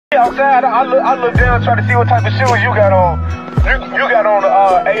outside, I look down, try to see what type of shoes you got on. You got on the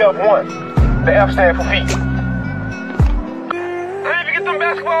AF1. The F stand for feet. I even get them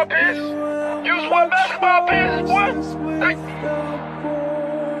basketball pants. You used to wear basketball pants, boy.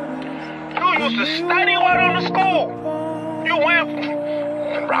 You used to study right on the school. You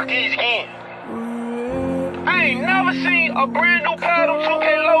went Rockies again. I ain't never seen a brand new pair of 2K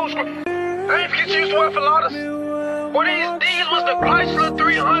lows. I ain't forget you used to wear Filatas. Boy, these was the Chrysler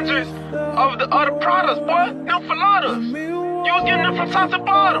 300s of the products, boy. Them Filatas. You was getting them from top to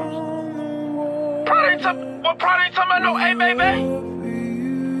bottom. Probably ain't talking about no A, baby.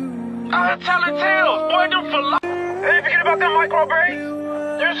 I was telling tales, boy, them Filatas. Ain't forget about them micro braids.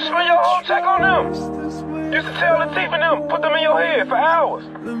 You used to spend your whole check on them. Used to tell the teeth in them, put them in your head for hours.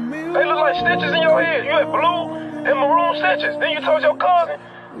 They look like stitches in your head. You had blue and maroon stitches. Then you told your cousin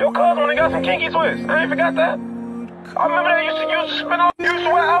when they got some kinky twists. I ain't forgot that. I remember they used to spin on. You used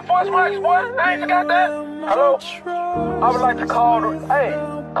to wear Air Force Max, boy. I ain't forgot that. Hello? I would like to call hey,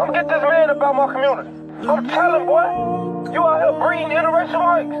 come get this man about my community. I'm telling, boy. You out here breeding interracial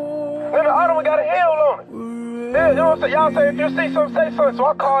mics. Then the other one got a L on it. Yeah, you know what I'm saying? Y'all say if you see something, say something. So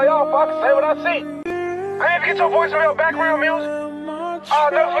I call y'all so I can say what I see. I ain't forget your voicemail background music.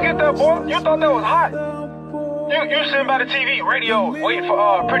 I'll never forget that, boy. You thought that was hot. You sitting by the TV, radio, waiting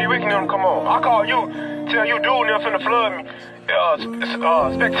for Pretty Ricky and them to come on. I call you, tell you dude them finna flood me.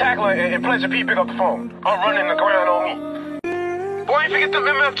 Spectacular and Pleasure P pick up the phone. I'm running the ground on me. Boy, you forget them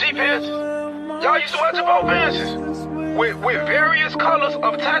MFG pants. Y'all used to wear Jabot pants with various colors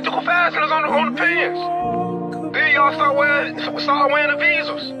of tactical fasteners on the pants. Then y'all start wearing the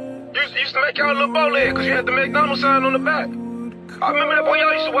Visors. Used to make y'all a little bow leg because you had the McDonald's sign on the back. I remember that boy,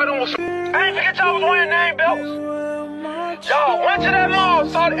 y'all used to wear them. I ain't forget y'all was wearing name belts. Y'all went to that mall,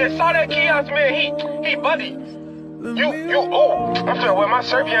 saw that kiosk man, he buddy. I'm finna wear my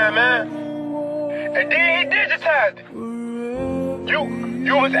Serbian, man. And then he digitized it.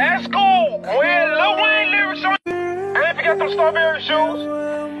 You was at school wearing Lil Wayne lyrics on. I ain't forget them Strawberry shoes.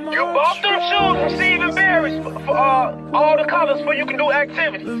 You bought them shoes from Stephen Barry's for all the colors so you can do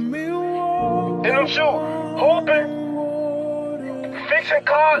activities. In them shoes, hoping. Fixing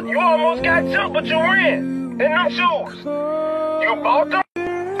cars, you almost got jumped, but you ran in them shoes. You bought them. I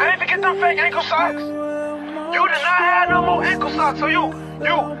ain't forget them fake ankle socks. You did not have no more ankle socks, so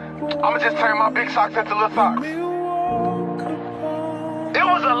I'ma just turn my big socks into little socks. There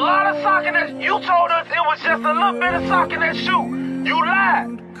was a lot of sock in that. You told us it was just a little bit of sock in that shoe. You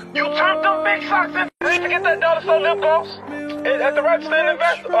lied. You turned them big socks into. I ain't forget that dollar store lip gloss at the register and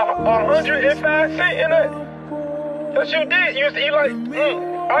invest 105 cents in it. Yes, you did. You used to eat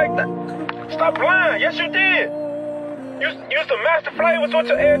like that. Stop lying. Yes, you did. You used to master flavors with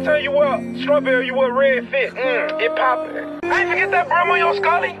your every time you wear strawberry, you wear red fit. It poppin'. I ain't forget that brim on your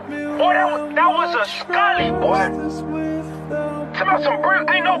Scully. Boy, that was a Scully, boy. Tell me some brim.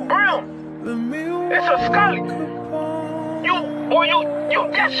 Ain't no brim. It's a Scully.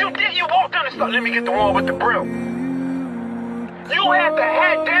 Yes, you did. You walked in and stuff. Let me get the one with the brim. You had the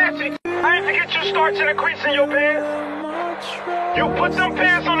hat dancing. I ain't forget you starching the crease in your pants. You put them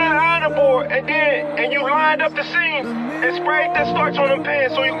pants on that ironing board and you lined up the seams and sprayed that starch on them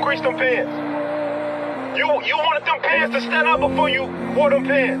pants so you can crease them pants. You wanted them pants to stand up before you wore them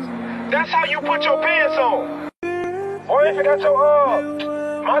pants. That's how you put your pants on. Boy, you forgot your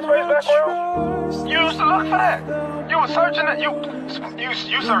MySpace background? You used to look for that. You was searching it. You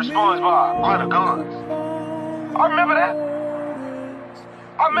searched SpongeBob, glitter guns. I remember that.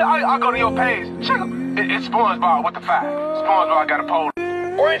 I go to your page. Check it. It's SpongeBob with the 5. SpongeBob got a pole.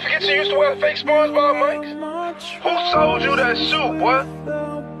 Boy, you forget you used to wear fake SpongeBob mics? Who sold you that suit, boy?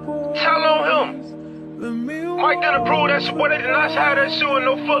 Tell on him. Mike didn't approve that suit. Boy, they did not have that shoe in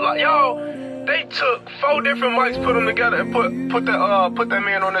no foot. Like, y'all, they took 4 different mics, put them together, and put that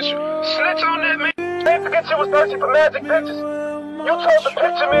man on that shoe. Snitch on that man. They forget you was thirsty for magic pictures. You told the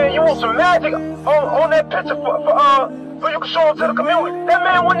picture man you want some magic on that picture so you can show them to the community. That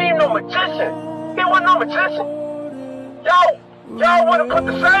man wasn't even no magician. He wasn't no magician. Y'all would have put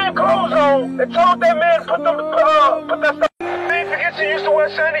the same clothes on and told that man to put that stuff. I ain't forget you used to wear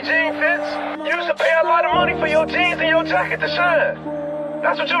shiny jean fits. You used to pay a lot of money for your jeans and your jacket to shine.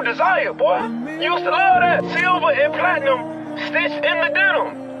 That's what you desire, boy. You used to love that silver and platinum stitched in the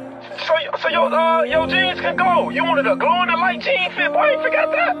denim. So your jeans can glow. You wanted a glow in the light jean fit, boy. I ain't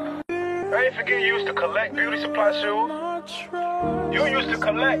forgot that. I ain't forget you used to collect beauty supply shoes. You used to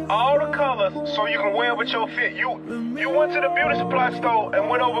collect all the colors so you can wear with your fit. You went to the beauty supply store and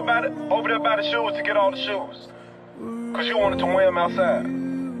went over there by the shoes to get all the shoes. Cause you wanted to wear them outside.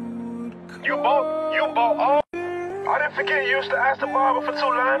 You bought all. I didn't forget you used to ask the barber for 2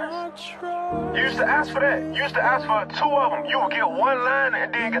 liners. You used to ask for that. You used to ask for 2 of them. You would get 1 line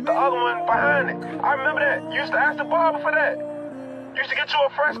and then get the other one behind it. I remember that. You used to ask the barber for that. You used to get you a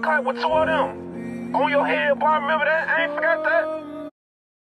fresh cut with 2 of them. On your head, boy, I remember that. I ain't forgot that.